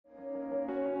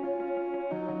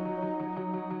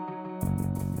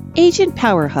Agent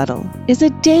Power Huddle is a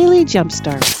daily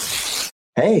jumpstart.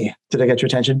 Hey, did I get your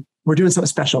attention? We're doing something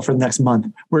special for the next month.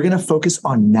 We're going to focus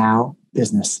on now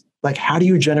business. Like, how do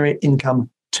you generate income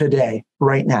today,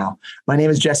 right now? My name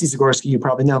is Jesse Zagorski. You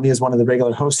probably know me as one of the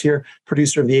regular hosts here,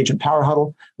 producer of the Agent Power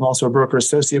Huddle. I'm also a broker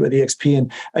associate with EXP.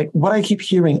 And what I keep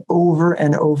hearing over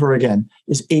and over again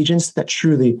is agents that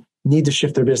truly need to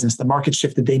shift their business. The market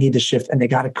shifted, they need to shift, and they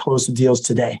got to close the deals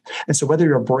today. And so whether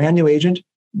you're a brand new agent,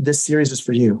 this series is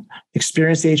for you.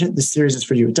 Experienced agent, this series is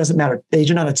for you. It doesn't matter.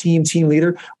 Agent on a team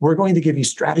leader, we're going to give you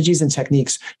strategies and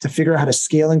techniques to figure out how to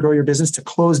scale and grow your business to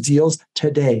close deals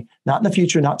today, not in the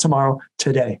future, not tomorrow,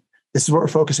 today. This is what we're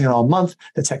focusing on all month,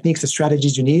 the techniques, the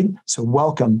strategies you need. So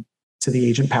welcome to the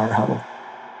Agent Power Huddle.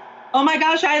 Oh my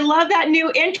gosh, I love that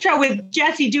new intro with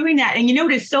Jesse doing that. And you know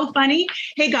what is so funny?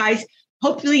 Hey guys,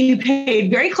 hopefully you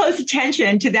paid very close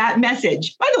attention to that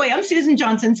message. By the way, I'm Susan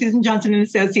Johnson and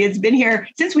Associates. Been here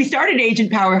since we started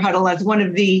Agent Power Huddle as one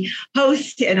of the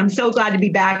hosts, and I'm so glad to be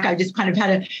back. I just kind of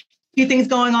had a few things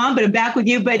going on, but I'm back with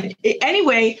you. But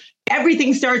anyway,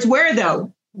 everything starts where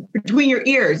though? Between your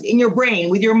ears, in your brain,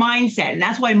 with your mindset. And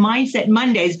that's why Mindset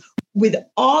Mondays, with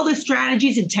all the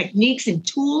strategies and techniques and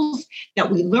tools that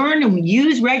we learn and we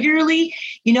use regularly,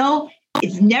 you know,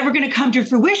 it's never going to come to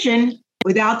fruition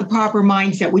without the proper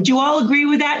mindset. Would you all agree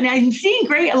with that? And I'm seeing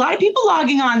a lot of people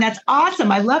logging on. That's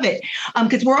awesome. I love it.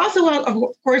 Because we're also,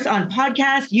 of course, on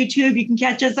podcast, YouTube. You can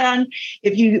catch us on.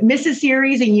 If you miss a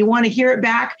series and you want to hear it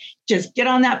back, just get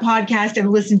on that podcast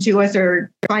and listen to us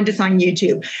or find us on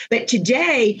YouTube. But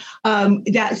today,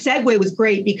 that segue was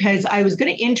great because I was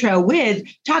going to intro with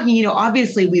talking, you know,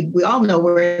 obviously we all know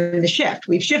we're in the shift.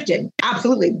 We've shifted.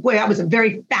 Absolutely. Boy, that was a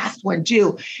very fast one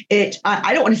too.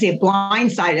 I don't want to say it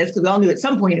blindsided us because we all knew at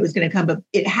some point it was going to come, but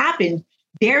it happened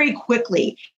very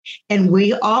quickly. And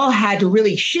we all had to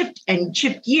really shift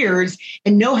gears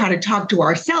and know how to talk to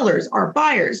our sellers, our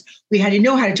buyers. We had to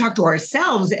know how to talk to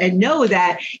ourselves and know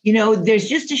that, you know, there's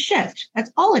just a shift.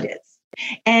 That's all it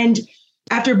is. And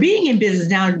after being in business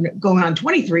now going on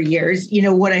 23 years, you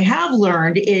know, what I have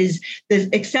learned is the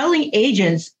excelling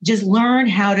agents just learn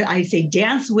how to, I say,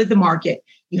 dance with the market.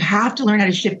 You have to learn how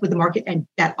to shift with the market. And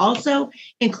that also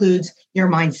includes your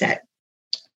mindset.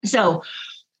 So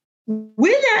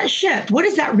with that shift, what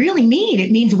does that really mean?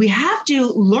 It means we have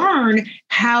to learn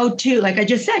how to, like I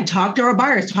just said, talk to our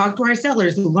buyers, talk to our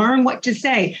sellers, learn what to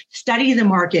say, study the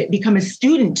market, become a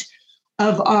student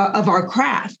of our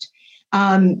craft.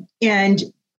 And,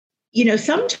 you know,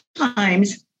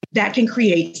 sometimes that can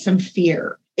create some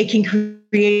fear. It can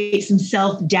create some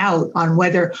self-doubt on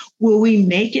whether will we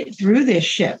make it through this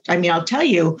shift. I mean, I'll tell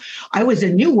you, I was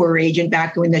a newer agent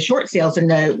back when the short sales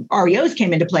and the REOs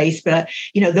came into place. But,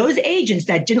 you know, those agents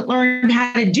that didn't learn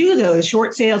how to do those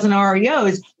short sales and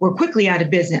REOs were quickly out of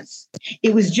business.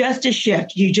 It was just a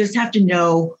shift. You just have to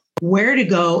know where to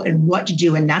go and what to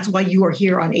do. And that's why you are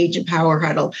here on Agent Power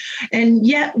Huddle. And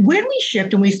yet when we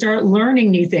shift and we start learning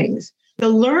new things, the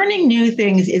learning new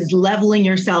things is leveling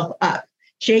yourself up.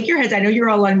 Shake your heads. I know you're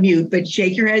all on mute, but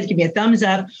shake your heads. Give me a thumbs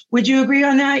up. Would you agree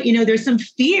on that? You know, there's some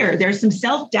fear. There's some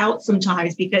self-doubt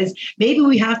sometimes because maybe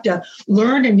we have to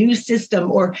learn a new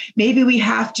system, or maybe we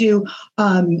have to,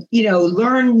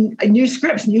 learn new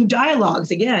scripts, new dialogues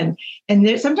again.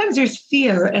 And sometimes there's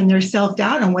fear and there's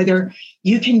self-doubt on whether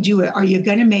you can do it. Are you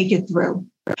going to make it through?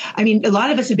 I mean, a lot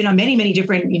of us have been on many, many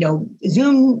different,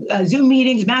 Zoom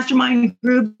meetings, mastermind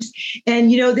groups.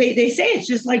 And, they say it's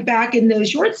just like back in the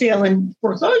short sale and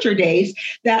foreclosure days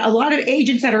that a lot of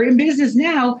agents that are in business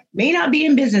now may not be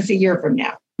in business a year from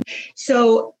now.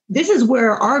 So this is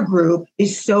where our group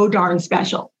is so darn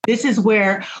special. This is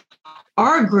where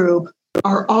our group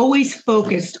are always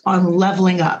focused on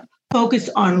leveling up, focused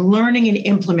on learning and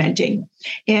implementing.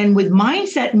 And with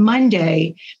Mindset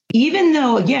Monday, even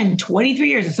though, again, 23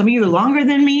 years, and some of you are longer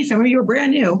than me, some of you are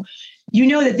brand new, you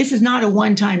know that this is not a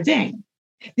one-time thing.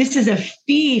 This is a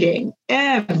feeding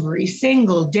every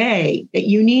single day that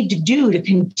you need to do to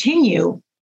continue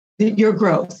your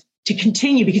growth, to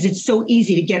continue, because it's so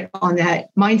easy to get on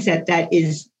that mindset that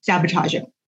is sabotaging.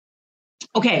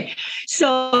 Okay,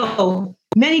 so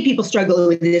many people struggle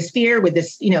with this fear, with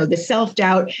this, the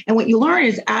self-doubt. And what you learn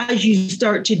is as you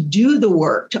start to do the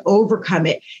work to overcome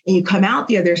it and you come out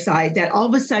the other side, that all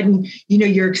of a sudden,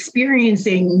 you're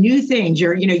experiencing new things.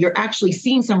 You're actually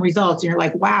seeing some results and you're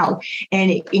like, wow. And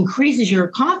it increases your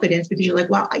confidence because you're like,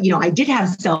 well, I did have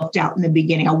self-doubt in the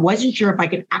beginning. I wasn't sure if I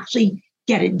could actually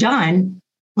get it done,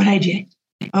 but I did.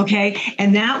 Okay.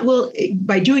 And that will,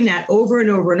 by doing that over and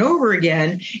over and over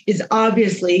again, is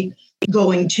obviously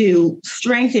going to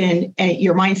strengthen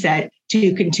your mindset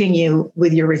to continue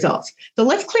with your results. So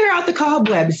let's clear out the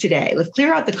cobwebs today. Let's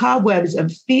clear out the cobwebs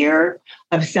of fear,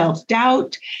 of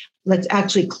self-doubt. Let's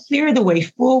actually clear the way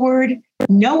forward,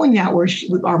 knowing that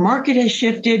our market has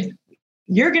shifted.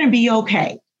 You're going to be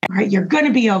okay, right? You're going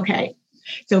to be okay.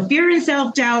 So fear and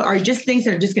self-doubt are just things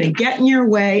that are just going to get in your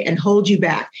way and hold you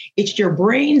back. It's your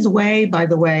brain's way, by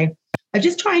the way, of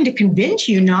just trying to convince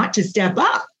you not to step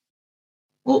up.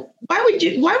 Well, why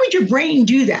would your brain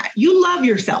do that? You love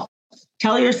yourself.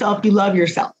 Tell yourself you love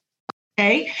yourself.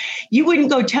 Okay. You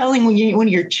wouldn't go telling one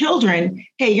of your children,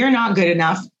 hey, you're not good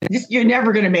enough. You're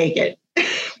never going to make it.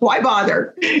 Why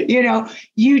bother?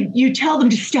 You tell them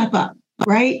to step up,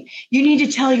 right? You need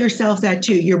to tell yourself that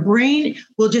too. Your brain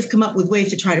will just come up with ways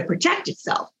to try to protect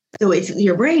itself. So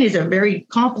your brain is a very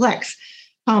complex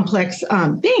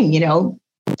thing,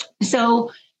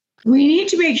 So we need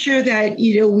to make sure that,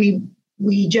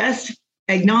 we just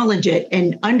acknowledge it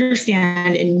and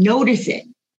understand and notice it,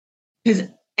 because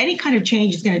any kind of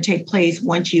change is going to take place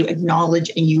once you acknowledge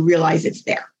and you realize it's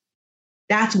there.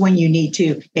 That's when you need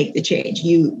to make the change.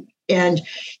 And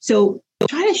so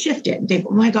try to shift it and think,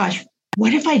 oh my gosh,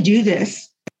 what if I do this?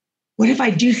 What if I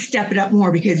do step it up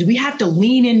more? Because we have to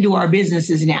lean into our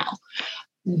businesses now.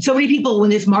 So many people,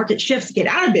 when this market shifts, get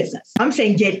out of business. I'm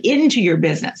saying get into your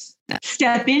business,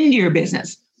 step into your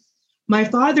business. My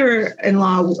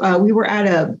father-in-law, we were at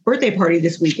a birthday party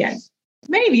this weekend.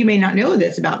 Many of you may not know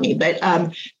this about me, but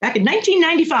back in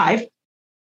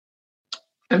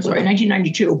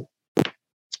 1992,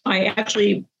 I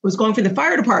actually was going for the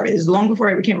fire department. This is long before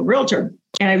I became a realtor.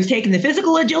 And I was taking the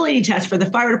physical agility test for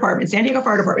the fire department, San Diego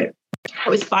Fire Department. I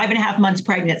was 5.5 months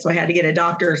pregnant, so I had to get a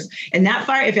doctor's. And that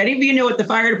fire, if any of you know what the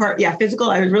fire department, physical,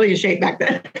 I was really in shape back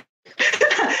then.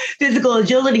 Physical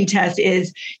agility test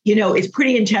is, it's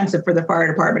pretty intensive for the fire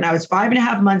department. I was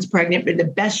 5.5 months pregnant, but in the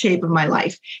best shape of my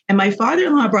life. And my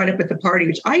father-in-law brought up at the party,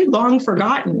 which I had long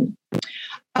forgotten,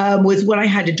 was when I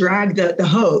had to drag the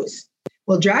hose.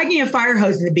 Well, dragging a fire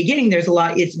hose in the beginning,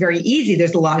 it's very easy.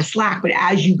 There's a lot of slack, but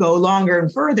as you go longer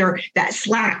and further, that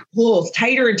slack pulls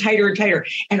tighter and tighter and tighter.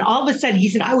 And all of a sudden, he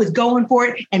said, I was going for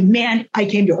it. And man, I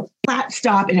came to a flat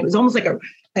stop, and it was almost like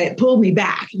it pulled me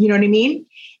back. You know what I mean?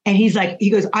 And he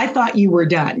goes, I thought you were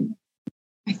done.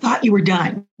 I thought you were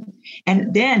done.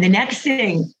 And then the next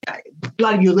thing, a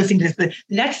lot of you are listening to this, but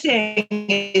the next thing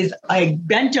is I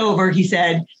bent over, he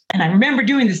said, and I remember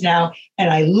doing this now,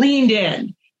 and I leaned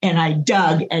in and I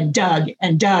dug and dug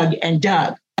and dug and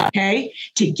dug, okay,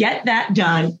 to get that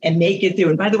done and make it through.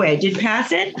 And by the way, I did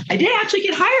pass it. I did actually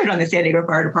get hired on the San Diego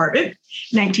Fire Department,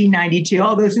 1992,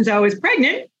 although since I was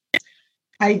pregnant,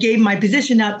 I gave my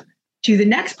position up to the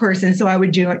next person. So I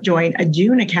would join a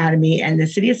June Academy, and the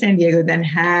city of San Diego then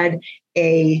had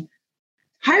a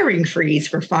hiring freeze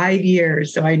for 5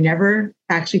 years. So I never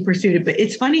actually pursued it. But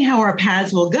it's funny how our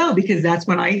paths will go, because that's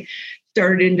when I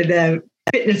started into the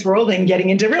fitness world and getting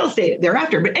into real estate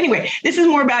thereafter. But anyway, this is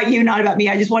more about you, not about me.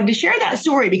 I just wanted to share that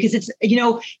story because it's,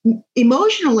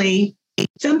 emotionally,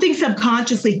 something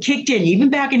subconsciously kicked in, even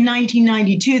back in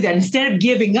 1992, that instead of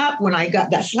giving up when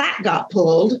that slack got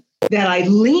pulled, that I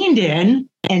leaned in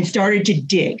and started to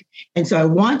dig. And so I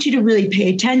want you to really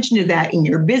pay attention to that in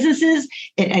your businesses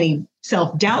and any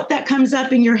self-doubt that comes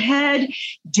up in your head.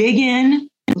 Dig in,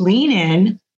 lean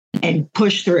in, and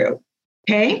push through.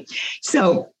 Okay.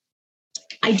 So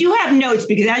I do have notes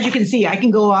because, as you can see, I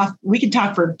can go off. We can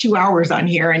talk for 2 hours on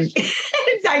here, and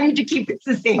I need to keep it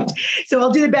succinct. So I'll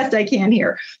do the best I can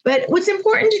here. But what's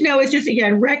important to know is just,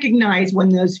 again, recognize when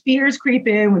those fears creep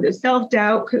in, when the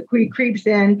self-doubt creeps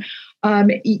in.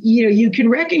 You can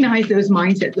recognize those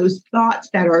mindset, those thoughts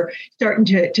that are starting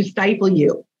to stifle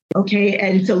you. Okay.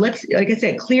 And so let's, like I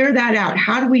said, clear that out.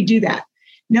 How do we do that?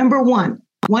 Number one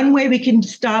way we can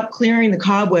stop clearing the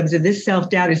cobwebs of this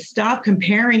self-doubt is stop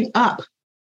comparing up.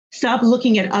 Stop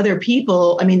looking at other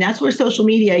people. I mean, that's where social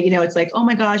media, it's like, oh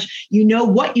my gosh, you know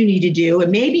what you need to do.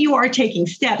 And maybe you are taking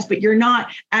steps, but you're not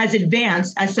as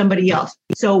advanced as somebody else.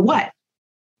 So what?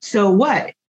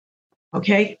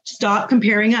 Okay. Stop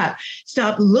comparing up.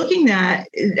 Stop looking at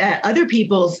other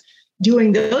people's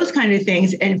doing those kind of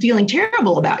things and feeling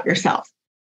terrible about yourself.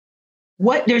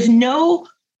 There's no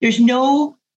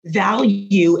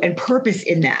value and purpose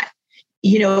in that.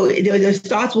 Those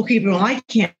thoughts will keep, well, I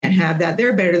can't have that.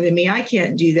 They're better than me. I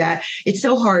can't do that. It's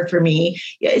so hard for me.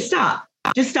 Stop.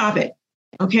 Just stop it.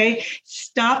 Okay.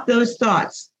 Stop those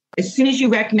thoughts as soon as you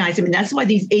recognize them. And that's why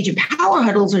these Age of Power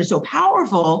huddles are so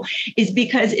powerful, is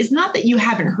because it's not that you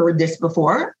haven't heard this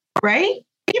before, right?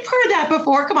 You've heard that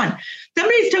before. Come on.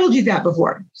 Somebody's told you that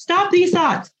before. Stop these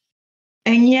thoughts.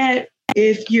 And yet,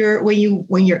 when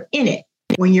you're in it,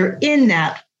 when you're in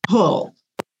that pull,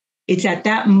 It's at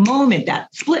that moment,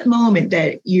 that split moment,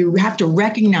 that you have to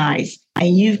recognize,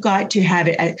 and you've got to have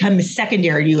it come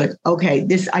secondary to you. Like, okay,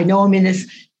 I know I'm in this,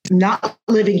 I'm not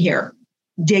living here.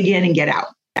 Dig in and get out.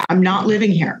 I'm not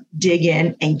living here. Dig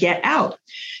in and get out.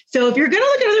 So if you're going to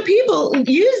look at other people,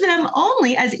 use them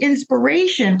only as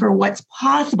inspiration for what's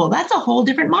possible. That's a whole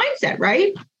different mindset,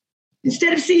 right?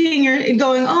 Instead of seeing and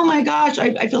going, oh my gosh,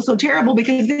 I feel so terrible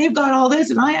because they've got all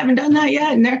this and I haven't done that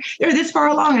yet. And they're this far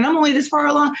along and I'm only this far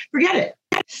along. Forget it.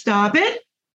 Stop it.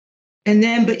 And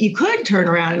then, but you could turn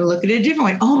around and look at it a different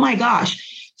way. Oh my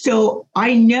gosh. So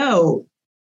I know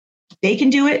they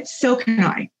can do it. So can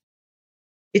I.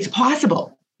 It's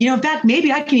possible. In fact,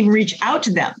 maybe I can even reach out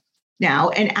to them now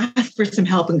and ask for some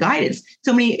help and guidance.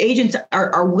 So many agents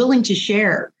are willing to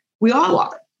share. We all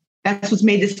are. That's what's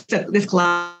made this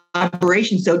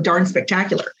collaboration so darn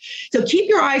spectacular. So keep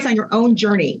your eyes on your own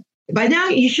journey. By now,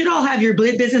 you should all have your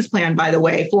business plan, by the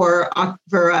way, for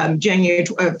January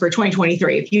for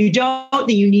 2023. If you don't,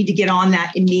 then you need to get on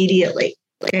that immediately.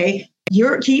 Okay,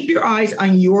 keep your eyes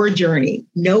on your journey.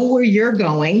 Know where you're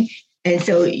going, and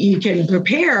so you can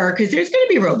prepare, because there's going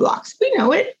to be roadblocks. We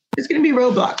know it. There's going to be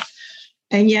roadblocks,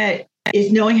 and yet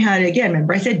it's knowing how to, again,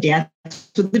 remember I said dance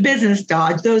with the business,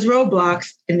 dodge those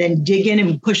roadblocks, and then dig in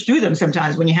and push through them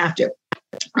sometimes when you have to.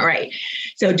 All right,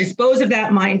 so dispose of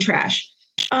that mind trash.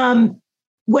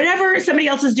 Whatever somebody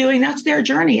else is doing, that's their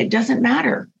journey. It doesn't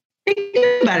matter. Think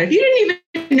about it. If you didn't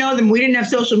even know them, we didn't have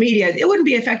social media, it wouldn't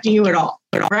be affecting you at all,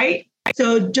 right?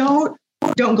 So don't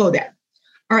go there.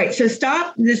 All right, so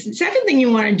stop. This second thing you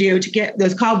want to do to get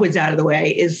those cobwebs out of the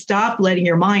way is stop letting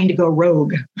your mind go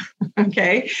rogue.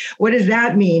 Okay, what does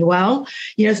that mean? Well,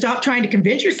 stop trying to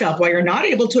convince yourself why you're not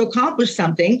able to accomplish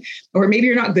something, or maybe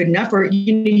you're not good enough, or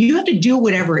you have to do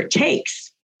whatever it takes.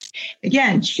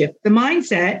 Again, shift the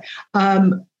mindset.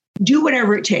 Do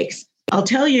whatever it takes. I'll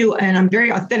tell you, and I'm very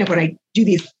authentic when I do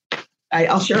these.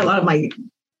 I'll share a lot of my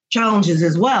challenges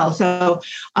as well. So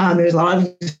there's a lot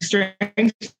of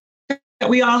strengths that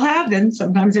we all have. Then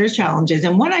sometimes there's challenges.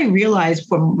 And what I realized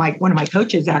from one of my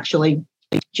coaches, actually,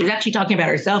 she was actually talking about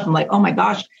herself. I'm like, oh my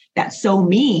gosh, that's so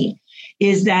me.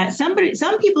 Is that some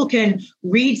people can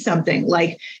read something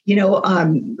like,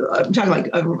 I'm talking like,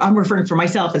 I'm referring for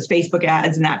myself as Facebook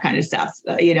ads and that kind of stuff,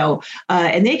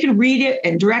 and they can read it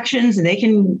and directions, and they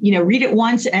can, read it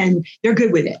once and they're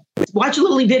good with it. Watch a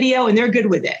little video and they're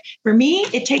good with it. For me,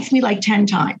 it takes me like 10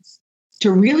 times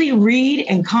to really read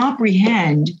and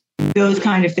comprehend those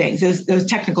kind of things, those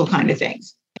technical kind of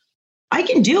things. I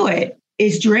can do it.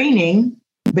 It's draining.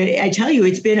 But I tell you,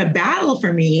 it's been a battle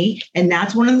for me. And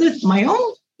that's one of my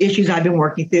own issues I've been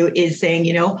working through, is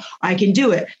saying, I can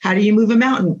do it. How do you move a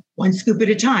mountain? One scoop at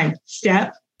a time,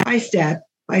 step by step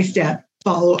by step,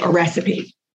 follow a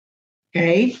recipe.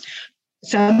 Okay.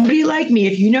 Somebody like me,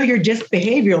 if you know your DISC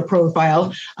behavioral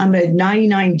profile, I'm a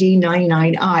 99D,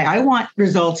 99I. I want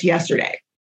results yesterday.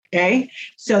 Okay.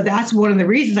 So that's one of the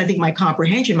reasons I think my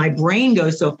comprehension, my brain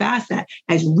goes so fast that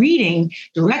as reading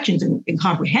directions and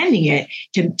comprehending it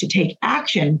to take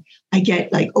action, I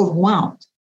get like overwhelmed.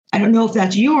 I don't know if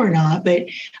that's you or not, but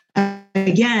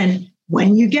again,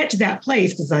 when you get to that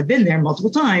place, because I've been there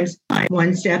multiple times,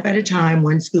 one step at a time,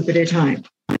 one scoop at a time.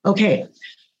 Okay.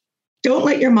 Don't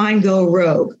let your mind go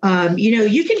rogue.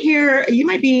 You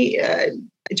might be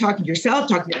talking to yourself,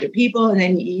 talking to other people, and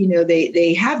then,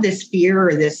 they have this fear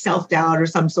or this self-doubt or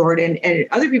some sort, and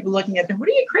other people looking at them, what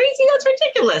are you, crazy? That's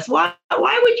ridiculous. Why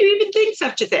would you even think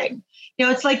such a thing?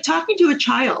 It's like talking to a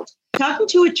child,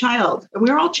 and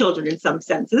we're all children in some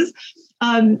senses,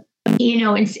 and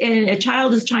a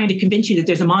child is trying to convince you that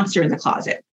there's a monster in the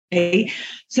closet. Okay.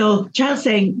 So child's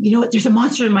saying, there's a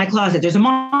monster in my closet. There's a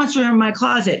monster in my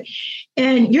closet.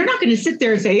 And you're not going to sit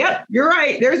there and say, yep, you're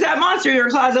right. There's that monster in your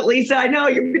closet, Lisa. I know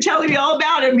you're telling me all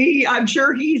about him. I'm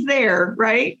sure he's there,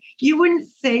 right? You wouldn't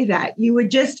say that. You would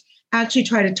just actually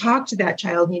try to talk to that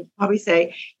child. And you'd probably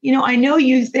say, I know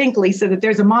you think, Lisa, that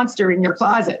there's a monster in your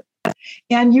closet.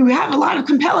 And you have a lot of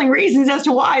compelling reasons as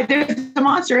to why there's a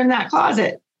monster in that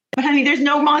closet. But honey, there's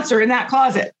no monster in that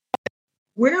closet.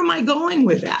 Where am I going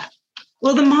with that?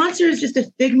 Well, the monster is just a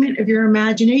figment of your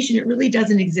imagination. It really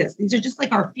doesn't exist. These are just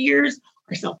like our fears,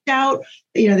 our self-doubt,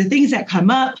 the things that come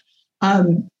up.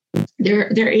 They're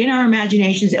in our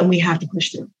imaginations, and we have to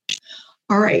push through.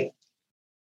 All right.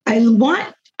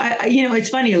 It's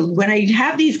funny, when I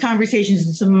have these conversations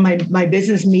in some of my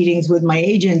business meetings with my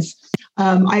agents,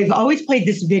 I've always played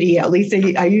this video. Lisa,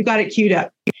 you got it queued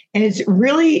up. And it's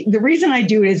really, the reason I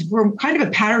do it is we're kind of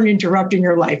a pattern interrupt in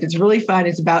your life. It's really fun.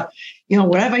 It's about,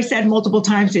 what have I said multiple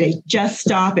times today? Just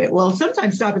stop it. Well,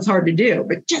 sometimes stop is hard to do,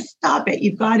 but just stop it.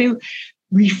 You've got to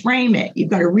reframe it. You've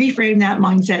got to reframe that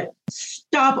mindset.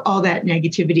 stop all that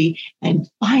negativity and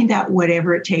find out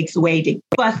whatever it takes away to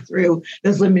bust through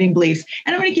those limiting beliefs.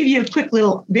 And I'm going to give you a quick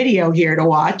little video here to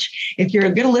watch. If you're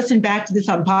going to listen back to this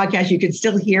on podcast, you can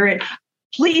still hear it.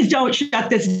 Please don't shut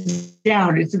this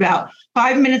down. It's about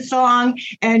 5 minutes long.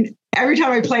 And every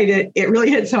time I played it, it really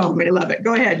hits home. I love it.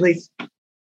 Go ahead, Lise.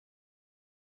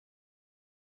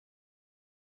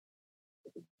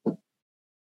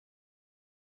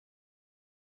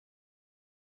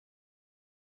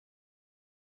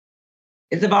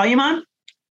 Is the volume on?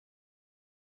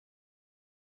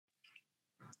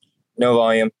 No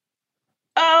volume.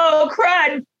 Oh,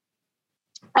 crud.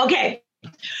 Okay.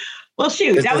 Well,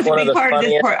 shoot, that was a big part of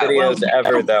this videos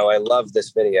ever, though. I love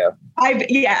this video.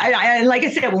 I like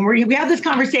I said, when we have this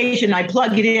conversation, I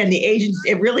plug it in. The agents,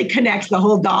 it really connects the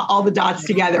whole all the dots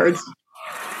together.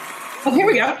 Oh, here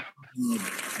we go.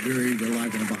 Buried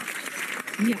alive in a box.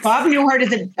 Yes. Bob Newhart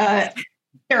is a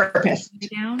therapist.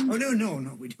 Oh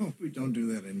no, we don't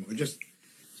do that anymore. Just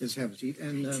have a seat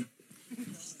and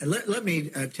let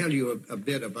me tell you a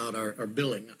bit about our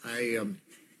billing.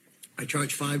 I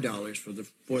charge $5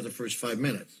 for the first 5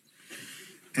 minutes,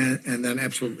 and then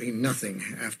absolutely nothing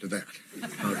after that.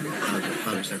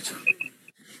 How does that sound?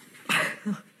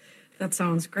 That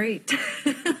sounds great.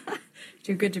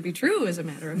 Too good to be true, as a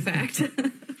matter of fact.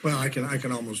 Well, I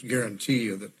can almost guarantee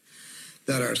you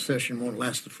that our session won't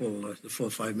last the full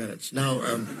 5 minutes. Now,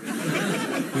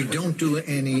 we don't do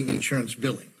any insurance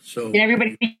billing, so can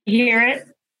everybody hear it?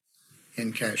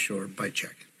 In cash or by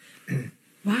check.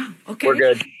 Wow. Okay. We're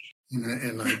good.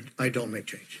 And I don't make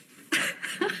change.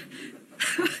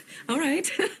 All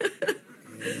right.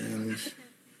 And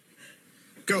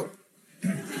go.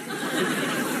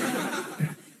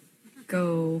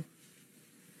 Go.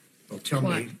 Well, tell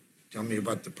What? me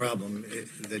about the problem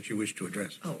that you wish to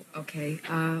address. Oh, okay.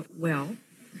 Well,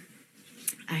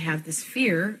 I have this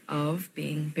fear of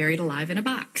being buried alive in a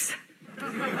box.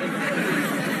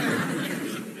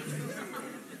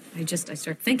 I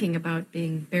start thinking about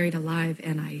being buried alive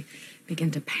and I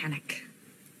begin to panic.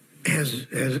 Has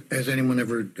anyone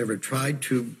ever tried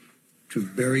to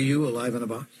bury you alive in a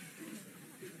box?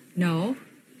 No,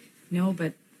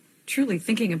 but truly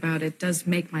thinking about it does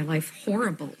make my life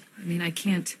horrible. I mean, I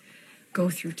can't go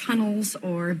through tunnels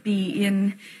or be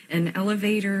in an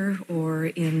elevator or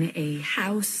in a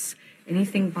house,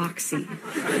 anything boxy.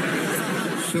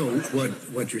 So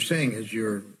what you're saying is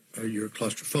you're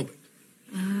claustrophobic.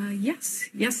 Yes,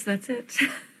 that's it.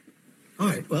 All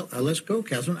right, well, let's go,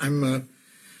 Catherine.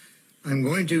 I'm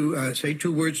going to say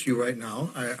 2 words to you right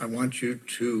now. I want you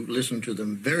to listen to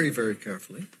them very, very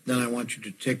carefully. Then I want you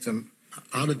to take them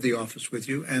out of the office with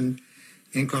you and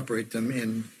incorporate them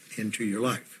into your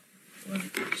life. Well,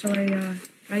 shall I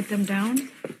write them down?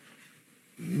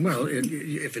 Well,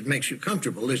 if it makes you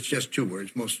comfortable, it's just 2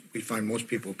 words. We find most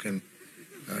people can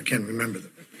remember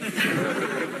them.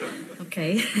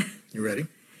 Okay. You ready?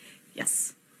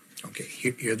 Yes. Okay,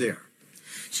 here they are.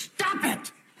 Stop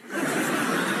it!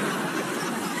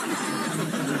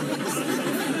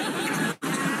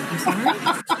 I'm sorry?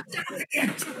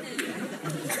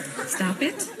 Stop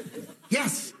it?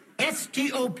 Yes,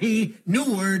 S-T-O-P, new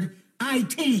word,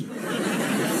 I-T.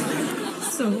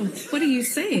 So, what are you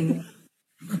saying?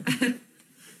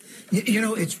 You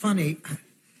know, it's funny.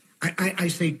 I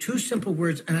say 2 simple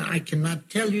words, and I cannot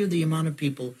tell you the amount of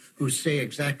people who say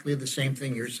exactly the same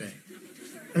thing you're saying.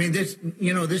 I mean, this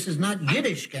is not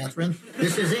Yiddish, Catherine.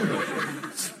 This is English.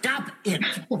 Stop it.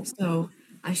 So,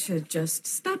 I should just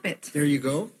stop it. There you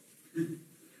go.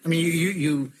 I mean,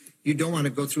 you don't want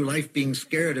to go through life being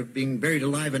scared of being buried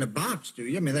alive in a box, do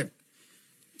you? I mean, that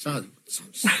sounds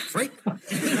frightening.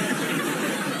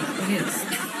 It is.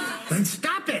 Then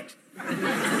stop it.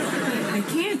 I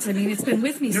can't. I mean, it's been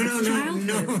with me since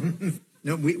childhood.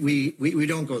 No, we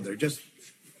don't go there. Just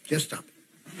stop.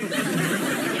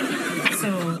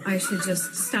 So I should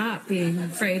just stop being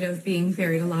afraid of being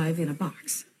buried alive in a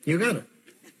box. You got it.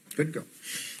 Good go.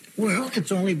 Well,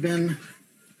 it's only been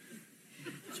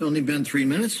 3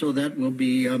 minutes, so that will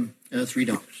be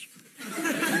 $3.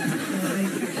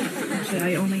 Actually,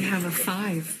 I only have a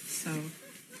 5, so.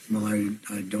 Well,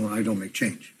 I don't make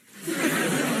change.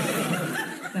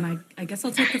 Then I guess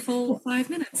I'll take the full 5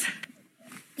 minutes.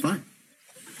 Fine.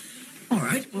 All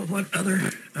right. Well, what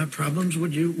other problems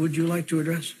would you like to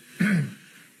address?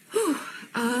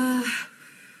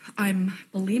 I'm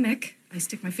bulimic. I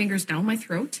stick my fingers down my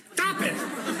throat. Stop it!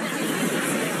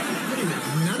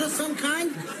 Nut of some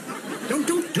kind? Don't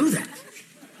do that.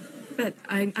 But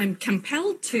I'm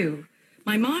compelled to.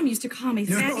 My mom used to call me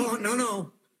fatty.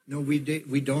 No, we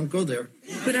don't go there.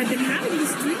 But I've been having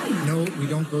this dream. No, we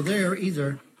don't go there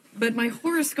either. But my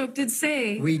horoscope did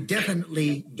say... We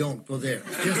definitely don't go there.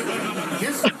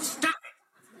 Just stop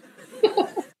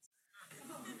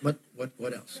it.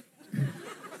 What else?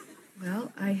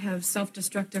 Well, I have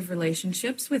self-destructive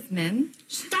relationships with men.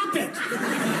 Stop it!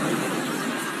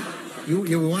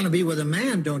 You want to be with a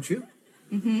man, don't you?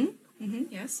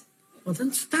 Yes. Well,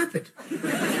 then stop it.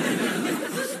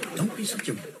 Don't be such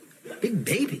a big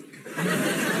baby.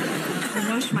 I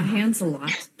wash my hands a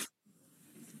lot.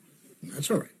 That's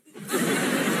all right.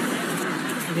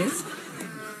 It is?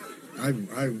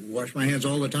 I wash my hands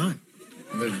all the time.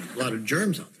 There's a lot of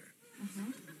germs out there.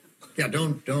 Yeah,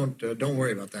 don't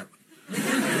worry about that one.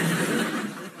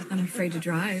 I'm afraid to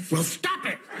drive. Well, stop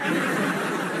it!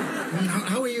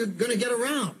 How are you going to get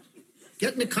around?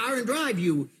 Get in the car and drive,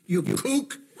 you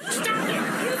kook. Stop it!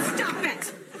 You stop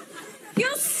it!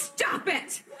 You stop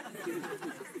it!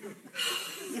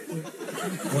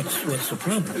 What's the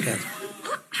problem, Kathy?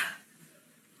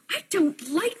 I don't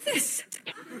like this.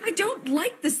 I don't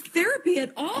like this therapy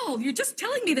at all. You're just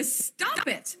telling me to stop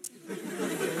it.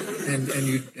 And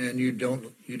you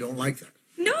don't like that?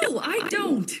 No, I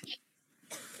don't.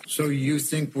 So you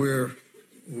think we're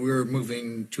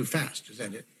moving too fast? Is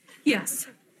that it? Yes.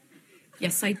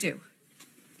 Yes, I do.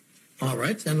 All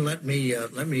right, then let me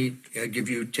give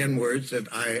you 10 words that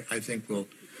I think will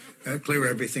clear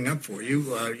everything up for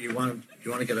you. You want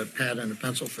to get a pad and a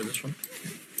pencil for this one?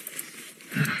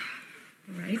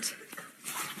 All right.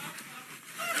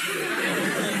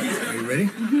 Are you ready?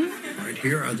 Mm-hmm. All right,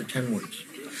 here are the 10 words.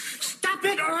 Stop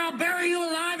it, or I'll bury you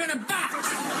alive in a box.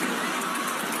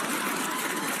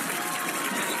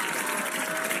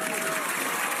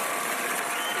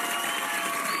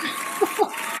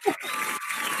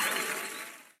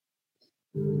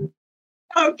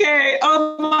 Okay.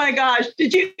 Oh my gosh.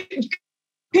 Could you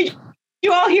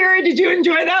all hear it? Did you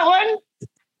enjoy that one?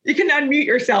 You can unmute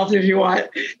yourself if you want.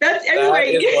 That's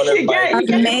anyway. That is one of my you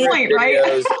get the point, right?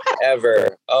 videos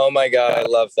ever. Oh my God, I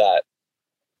love that.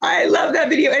 I love that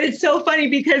video, and it's so funny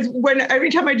because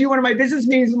every time I do one of my business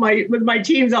meetings with my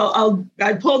teams,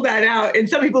 I pull that out, and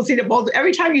some people see it both.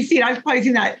 Every time you see it, I've probably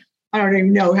seen that. I don't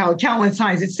even know how countless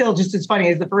times. It's still just as funny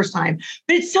as the first time,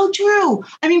 but it's so true.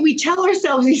 I mean, we tell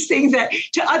ourselves these things that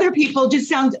to other people just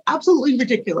sounds absolutely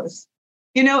ridiculous.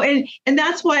 And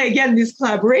that's why, again, this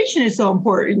collaboration is so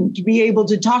important, to be able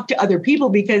to talk to other people,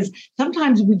 because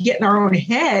sometimes we get in our own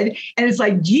head and it's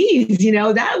like, geez,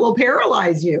 that will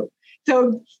paralyze you.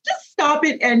 So just stop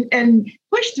it and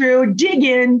push through, dig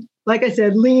in. Like I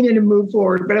said, lean in and move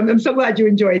forward. But I'm so glad you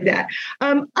enjoyed that.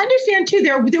 Understand too,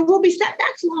 there will be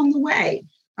setbacks along the way.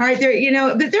 All right,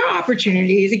 but there are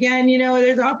opportunities. Again,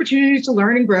 there's opportunities to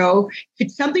learn and grow.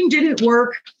 If something didn't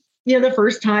work, the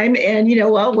first time, and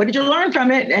what did you learn from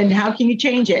it, and how can you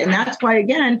change it? And that's why,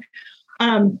 again,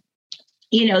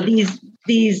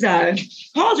 these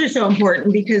calls are so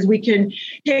important, because we can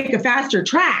take a faster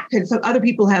track, and so other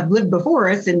people have lived before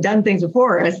us and done things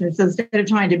before us. And so instead of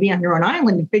trying to be on your own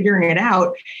island and figuring it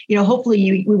out,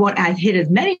 hopefully we won't hit as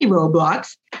many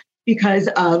roadblocks because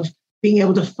of being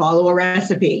able to follow a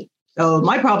recipe. So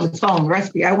my problem is following the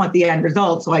recipe. I want the end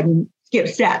result, so I skip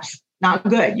steps. Not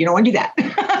good. You don't want to do that.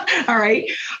 All right.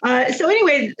 So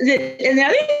anyway, and the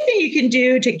other thing you can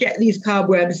do to get these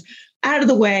cobwebs out of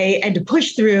the way and to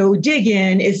push through, dig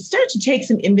in, is start to take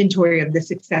some inventory of the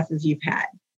successes you've had.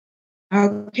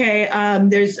 Okay.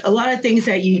 There's a lot of things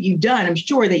that you've done, I'm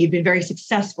sure, that you've been very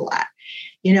successful at.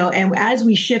 And as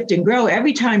we shift and grow,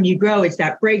 every time you grow, it's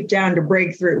that breakdown to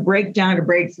breakthrough, breakdown to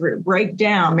breakthrough,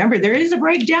 breakdown. Remember, there is a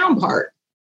breakdown part,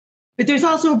 but there's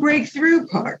also a breakthrough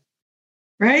part,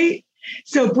 right?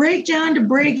 So breakdown to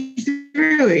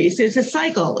breakthrough, it's a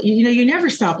cycle. You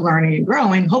never stop learning and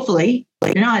growing. Hopefully,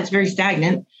 it's very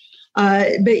stagnant.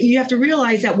 But you have to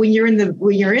realize that when you're in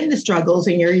the struggles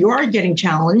and you are getting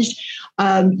challenged,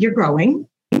 you're growing,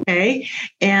 okay,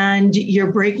 and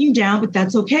you're breaking down. But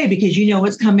that's okay, because you know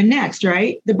what's coming next,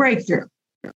 right? The breakthrough.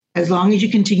 As long as you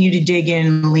continue to dig in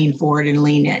and lean forward and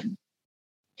lean in.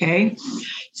 Okay,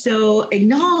 so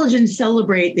acknowledge and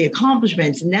celebrate the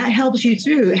accomplishments, and that helps you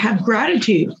through. Have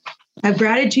gratitude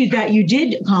that you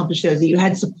did accomplish those, that you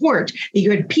had support, that you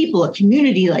had people, a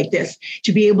community like this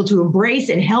to be able to embrace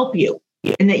and help you,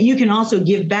 and that you can also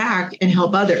give back and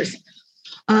help others.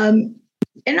 And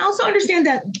also understand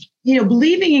that,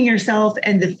 believing in yourself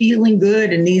and the feeling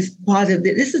good and these positive,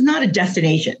 this is not a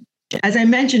destination. As I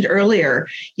mentioned earlier,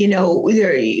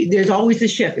 there's always a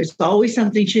shift. There's always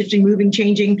something shifting, moving,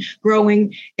 changing,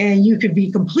 growing. And you could be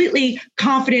completely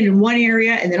confident in one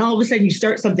area, and then all of a sudden you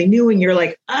start something new and you're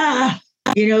like, so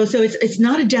it's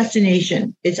not a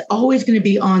destination. It's always going to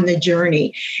be on the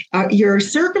journey. Your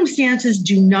circumstances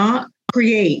do not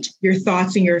create your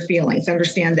thoughts and your feelings.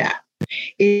 Understand that.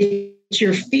 It's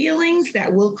your feelings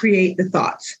that will create the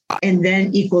thoughts and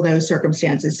then equal those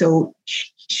circumstances. So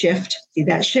shift, see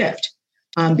that shift,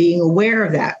 being aware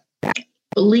of that.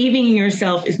 Believing in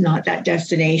yourself is not that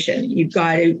destination. You've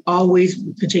got to always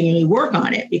continually work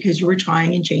on it because you were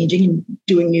trying and changing and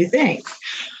doing new things.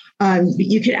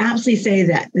 You could absolutely say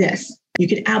that this. You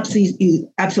could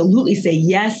absolutely say,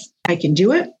 yes, I can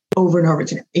do it over and over,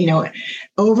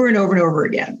 over and over and over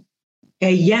again.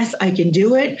 Okay, yes, I can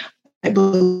do it. I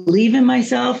believe in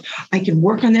myself. I can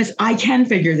work on this. I can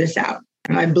figure this out.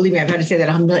 And I believe me, I've had to say that.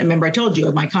 I remember I told you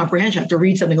of my comprehension. I have to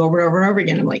read something over and over and over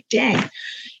again. I'm like, dang,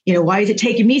 why is it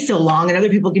taking me so long? And other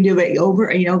people can do it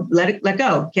over, let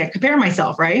go. Can't compare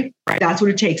myself, right? That's what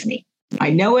it takes me. I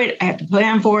know it. I have to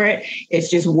plan for it. It's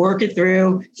just work it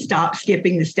through. Stop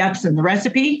skipping the steps in the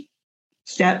recipe,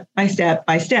 step by step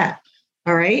by step.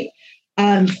 All right.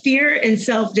 Fear and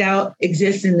self-doubt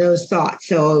exist in those thoughts.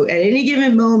 So at any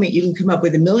given moment, you can come up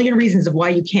with a million reasons of why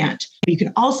you can't. But you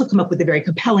can also come up with a very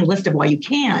compelling list of why you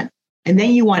can. And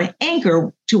then you want to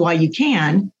anchor to why you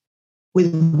can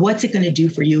with what's it going to do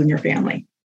for you and your family.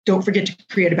 Don't forget to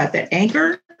create about that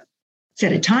anchor,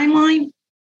 set a timeline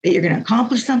that you're going to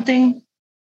accomplish something,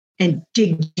 and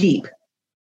dig deep.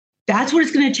 That's what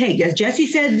it's going to take. As Jesse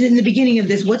said in the beginning of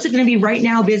this, what's it going to be right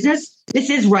now business? This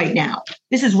is right now.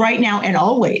 This is right now and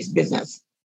always business.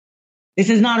 This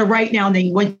is not a right now and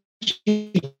then once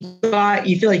you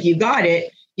feel like you got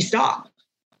it, you stop.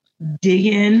 Dig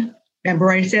in.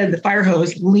 Remember I said the fire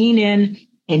hose, lean in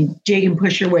and dig and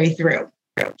push your way through.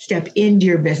 Step into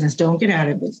your business. Don't get out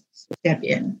of business. Step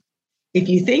in. If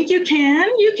you think you can,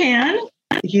 you can.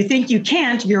 If you think you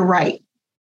can't, you're right.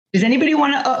 Does anybody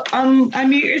want to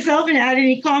unmute yourself and add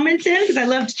any comments in? Because I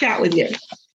love to chat with you.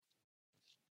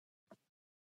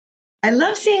 I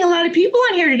love seeing a lot of people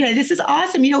on here today. This is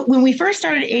awesome. When we first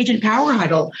started Agent Power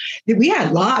Huddle, we had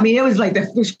a lot. It was like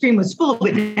the screen was full.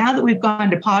 But now that we've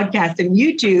gone to podcast and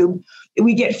YouTube,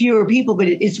 we get fewer people, but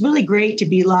it's really great to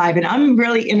be live. And I'm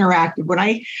really interactive. When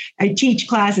I teach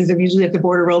classes, I'm usually at the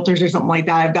Board of Realtors or something like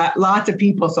that. I've got lots of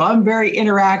people, so I'm very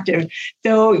interactive.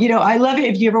 So, I love it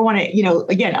if you ever want to,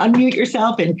 again, unmute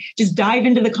yourself and just dive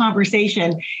into the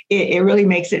conversation. It really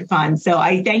makes it fun. So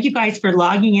I thank you guys for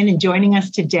logging in and joining us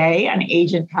today on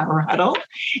Agent Power Huddle.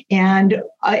 And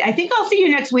I think I'll see you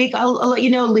next week. I'll let you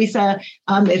know, Lisa,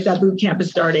 if that boot camp is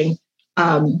starting.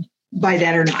 By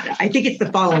that or not. I think it's the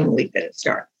following week that it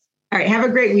starts. All right. Have a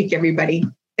great week, everybody.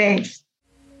 Thanks.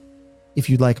 If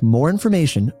you'd like more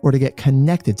information or to get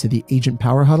connected to the Agent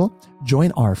Power Huddle,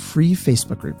 join our free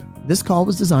Facebook group. This call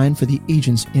was designed for the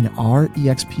agents in our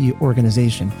EXP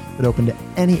organization, but open to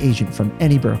any agent from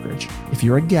any brokerage. If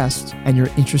you're a guest and you're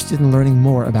interested in learning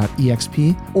more about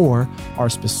EXP or our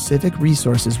specific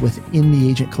resources within the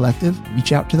Agent Collective,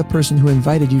 reach out to the person who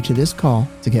invited you to this call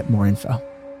to get more info.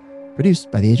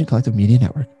 Produced by the Agent Collective Media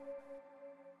Network.